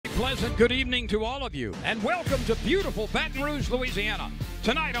pleasant good evening to all of you, and welcome to beautiful Baton Rouge, Louisiana.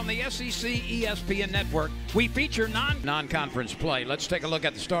 Tonight on the SEC ESPN Network, we feature non-conference play. Let's take a look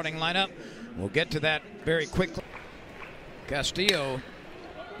at the starting lineup. We'll get to that very quickly. Castillo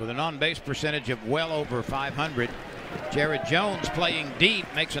with an on-base percentage of well over 500. Jared Jones playing deep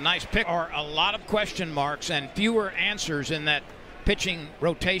makes a nice pick. Are a lot of question marks and fewer answers in that pitching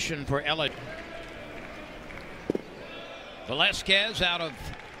rotation for LSU. Velasquez out of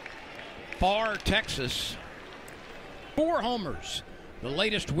Far, Texas. 4 homers, the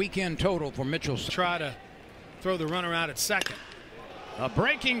latest weekend total for Mitchell. Try to throw the runner out at second. A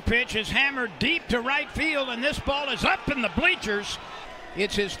breaking pitch is hammered deep to right field, and this ball is up in the bleachers.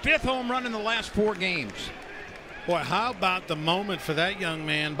 It's his 5th home run in the last 4 games. Boy, how about the moment for that young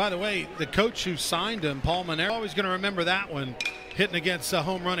man? By the way, the coach who signed him, Paul Monero, always going to remember that one, hitting against a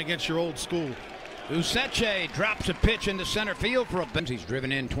home run against your old school. Useche drops a pitch into center field for a bench. He's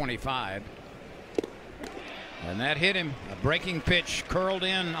driven in 25. And that hit him. A breaking pitch curled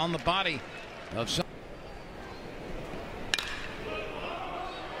in on the body of some.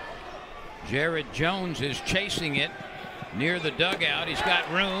 Jared Jones is chasing it near the dugout. He's got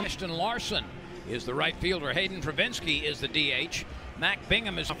room. Ashton Larson is the right fielder. Hayden Travinsky is the DH. Mac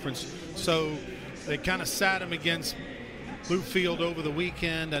Bingham is. So they kind of sat him against Bluefield over the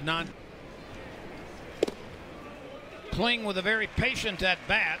weekend. Kling with a very patient at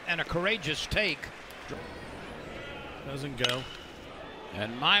bat and a courageous take. Doesn't go.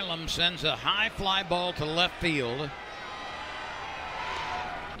 And Milam sends a high fly ball to left field.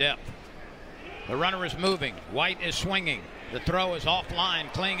 Depth. The runner is moving. White is swinging. The throw is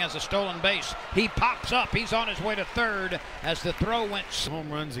offline. Kling has a stolen base. He pops up. He's on his way to third as the throw went.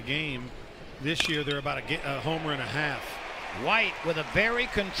 Home runs a game. This year they're about a homer and a half. White with a very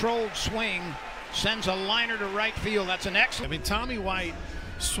controlled swing sends a liner to right field. That's an excellent. I mean, Tommy White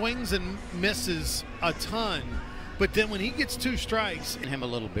swings and misses a ton, but then when he gets 2 strikes. Him a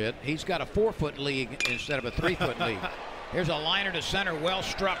little bit. He's got a 4-foot league instead of a 3-foot league. Here's a liner to center, well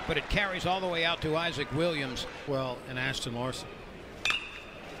struck, but it carries all the way out to Isaac Williams. Well, and Ashton Larson.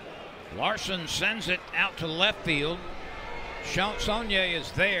 Larson sends it out to left field. Saunier is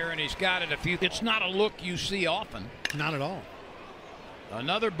there, and he's got it a few. It's not a look you see often. Not at all.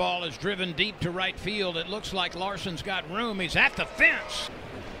 Another ball is driven deep to right field. It looks like Larson's got room. He's at the fence.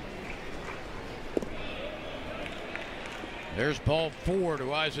 There's ball 4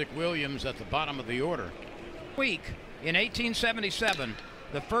 to Isaac Williams at the bottom of the order. Week in 1877,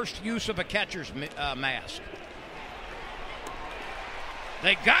 the first use of a catcher's mask.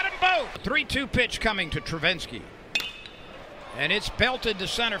 They got them both. 3-2 pitch coming to Travinsky. And it's belted to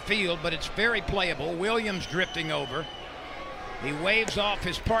center field, but it's very playable. Williams drifting over. He waves off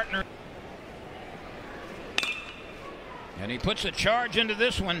his partner. And he puts a charge into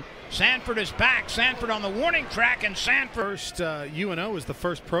this one. Sanford is back. Sanford on the warning track, and Sanford. First, UNO was the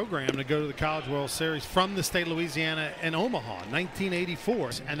first program to go to the College World Series from the state of Louisiana in Omaha,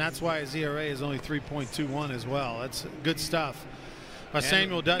 1984. And that's why his ERA is only 3.21 as well. That's good stuff.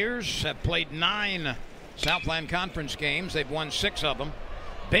 Samuel Dutch have played 9 Southland Conference games. They've won 6 of them.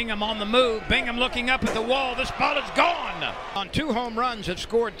 Bingham on the move. Bingham looking up at the wall. This ball is gone. On 2 home runs, have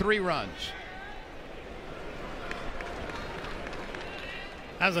scored 3 runs.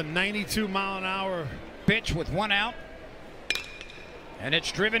 Has a 92-mile-an-hour pitch with 1 out. And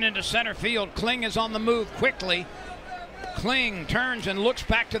it's driven into center field. Kling is on the move quickly. Kling turns and looks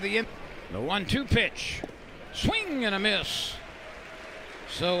back to the 1-2 pitch. Swing and a miss.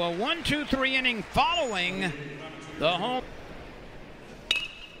 So a 1-2-3 inning following the home.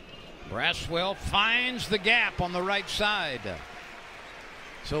 Braswell finds the gap on the right side.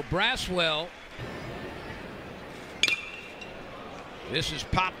 So Braswell, this is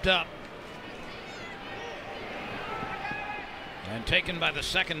popped up and taken by the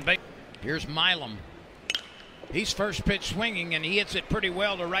second base. Here's Milam. He's first pitch swinging, and he hits it pretty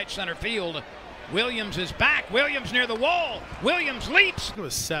well to right center field. Williams is back. Williams near the wall. Williams leaps. It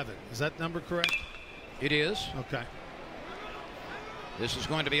was 7. Is that number correct? It is. Okay. This is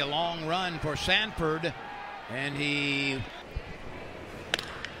going to be a long run for Sanford, and here's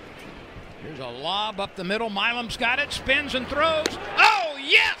a lob up the middle. Milam's got it, spins and throws. Oh,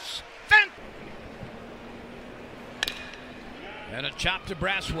 yes! And a chop to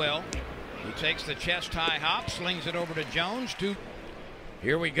Braswell. He takes the chest high hop, slings it over to Jones.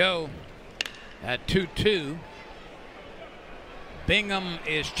 Here we go at 2-2. Bingham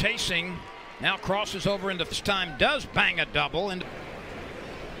is chasing, now crosses over into this time, does bang a double. And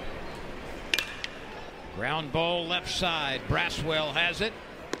ground ball left side. Braswell has it.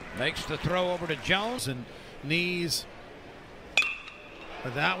 Makes the throw over to Jones. And knees.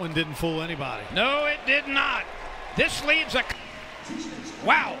 But that one didn't fool anybody. No, it did not. This leaves a...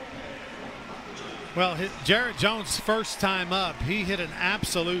 Wow. Well, Jarrett Jones' first time up, he hit an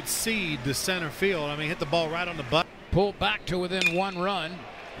absolute seed to center field. I mean, hit the ball right on the butt. Pulled back to within 1 run.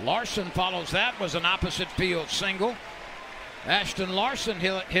 Larson follows that, was an opposite field single. Ashton Larson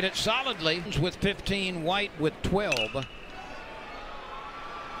hit it solidly with 15, White with 12.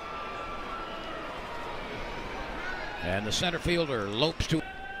 And the center fielder lopes to...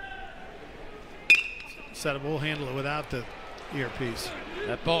 Said we'll handle it without the earpiece.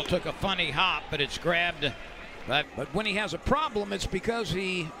 That ball took a funny hop, but it's grabbed. But when he has a problem, it's because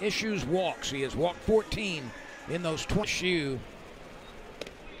he issues walks. He has walked 14 in those 20 LSU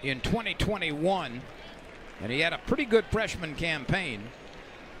in 2021, and he had a pretty good freshman campaign.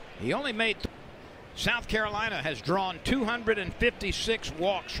 He only made... South Carolina has drawn 256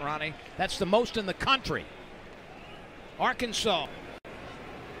 walks, Ronnie. That's the most in the country. Arkansas.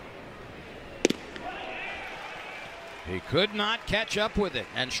 He could not catch up with it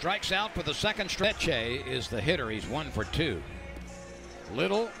and strikes out for the second stretch. Is the hitter. He's 1 for 2.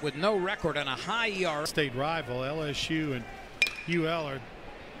 Little with no record and a high ERA. State rival LSU and UL are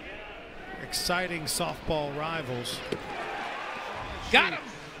exciting softball rivals. Got him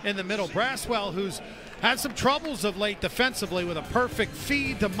in the middle. Braswell, who's had some troubles of late defensively, with a perfect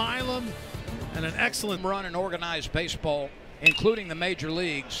feed to Milam and an excellent run in organized baseball, including the major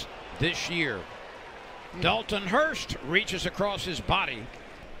leagues this year. Dalton Hurst reaches across his body.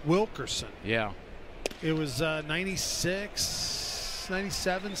 Wilkerson. Yeah. It was 96,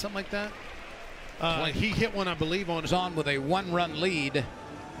 97, something like that. He hit one, I believe, on with a 1-run lead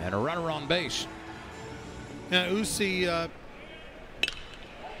and a runner on base. Now, Uzi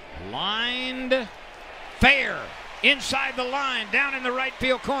lined fair inside the line, down in the right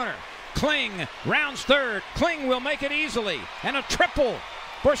field corner. Kling rounds third. Kling will make it easily, and a triple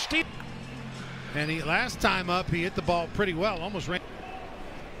for Steve. And last time up, he hit the ball pretty well, almost ran.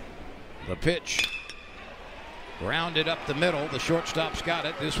 The pitch grounded up the middle. The shortstop's got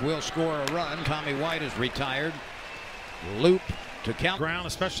it. This will score a run. Tommy White is retired. Loop to count. Ground,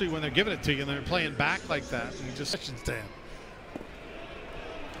 especially when they're giving it to you and they're playing back like that. And just stand.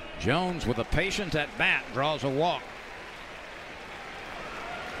 Jones with a patient at bat draws a walk.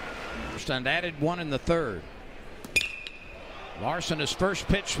 And added one in the third. Larson, his first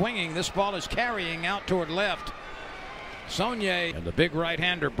pitch swinging. This ball is carrying out toward left. Saunier, and the big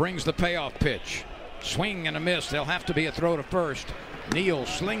right-hander brings the payoff pitch. Swing and a miss. There'll have to be a throw to first. Neal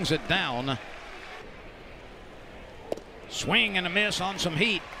slings it down. Swing and a miss on some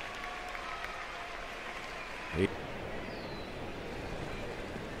heat.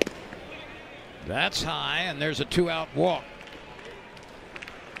 That's high, and there's a 2-out walk.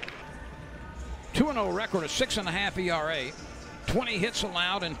 2-0 record, a 6.5 ERA. 20 hits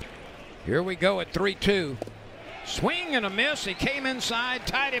allowed, and here we go at 3-2. Swing and a miss. He came inside,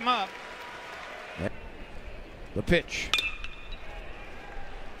 tied him up. The pitch.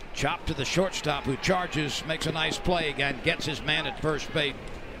 Chop to the shortstop, who charges, makes a nice play, and gets his man at first base.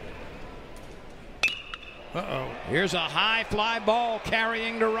 Here's a high fly ball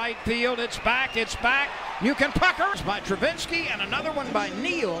carrying to right field. It's back. It's back. You can pucker by Travinsky, and another one by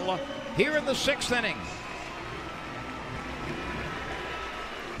Neal here in the 6th inning.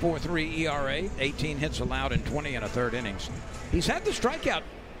 4.3 ERA, 18 hits allowed in 20 and a third innings. He's had the strikeout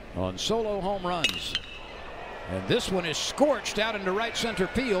on solo home runs. And this one is scorched out into right center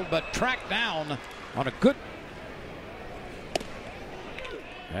field, but tracked down on a good.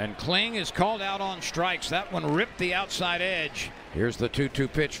 And Kling is called out on strikes. That one ripped the outside edge. Here's the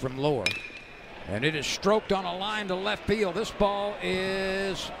 2-2 pitch from Lohr. And it is stroked on a line to left field. This ball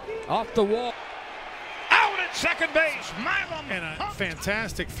is off the wall. Out at second base. Milam. And a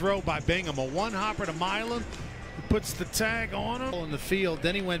fantastic throw by Bingham. A one-hopper to Milam. He puts the tag on him in the field.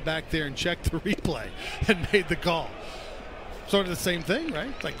 Then he went back there and checked the replay and made the call. Sort of the same thing, right?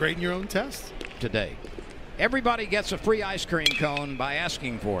 It's like grading your own test. Today, everybody gets a free ice cream cone by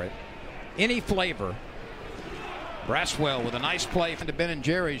asking for it. Any flavor. Braswell with a nice play to Ben &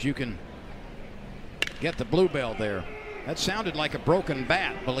 Jerry's. You can get the Bluebell there. That sounded like a broken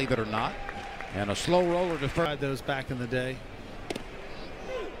bat, believe it or not. And a slow roller to first. Those back in the day.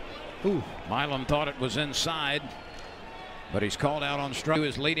 Ooh, Milam thought it was inside, but he's called out on strike. He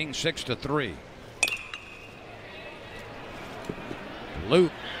is leading 6-3.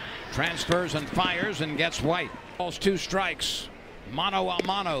 Loop transfers and fires and gets White. Balls 2 strikes. Mano a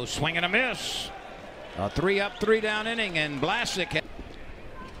mano, swing and a miss. A 3-up, 3-down inning, and Vlasic.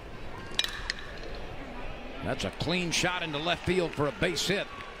 That's a clean shot into left field for a base hit.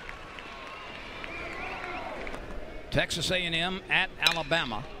 Texas A&M at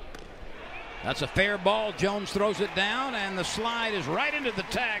Alabama. That's a fair ball. Jones throws it down, and the slide is right into the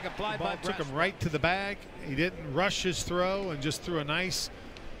tag applied by Took Braswell. him right to the bag. He didn't rush his throw and just threw a nice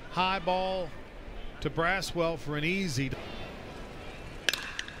high ball to Braswell for an easy.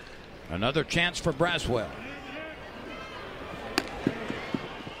 Another chance for Braswell.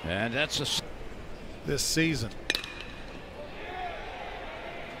 And that's this season.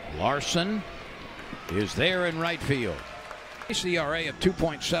 Larson is there in right field. ERA of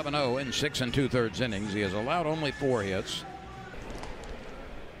 2.70 in 6 2/3 innings. He has allowed only 4 hits.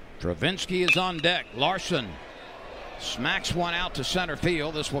 Travinski is on deck. Larson smacks one out to center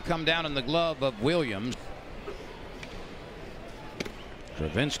field. This will come down in the glove of Williams.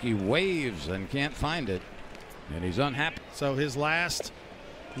 Travinski waves and can't find it, and he's unhappy. So his last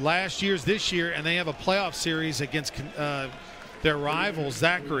year's this year, and they have a playoff series against their rival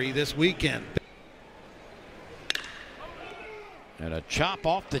Zachary this weekend. And a chop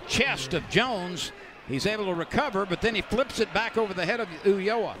off the chest of Jones. He's able to recover, but then he flips it back over the head of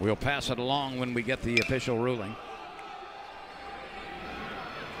Ulloa. We'll pass it along when we get the official ruling.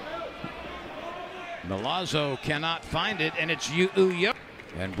 Milazzo cannot find it, and it's Ulloa,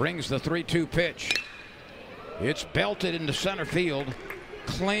 and brings the 3-2 pitch. It's belted into center field.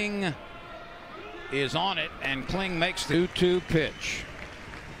 Kling is on it, and Kling makes the 2-2 pitch.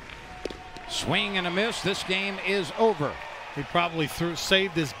 Swing and a miss. This game is over. He probably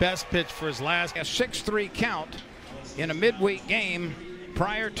saved his best pitch for his last. A 6-3 count in a midweek game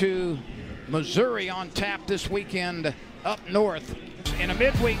prior to Missouri on tap this weekend up north. In a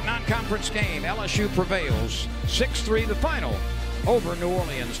midweek non-conference game, LSU prevails 6-3 the final over New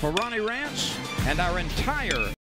Orleans. For Ronnie Rance and our entire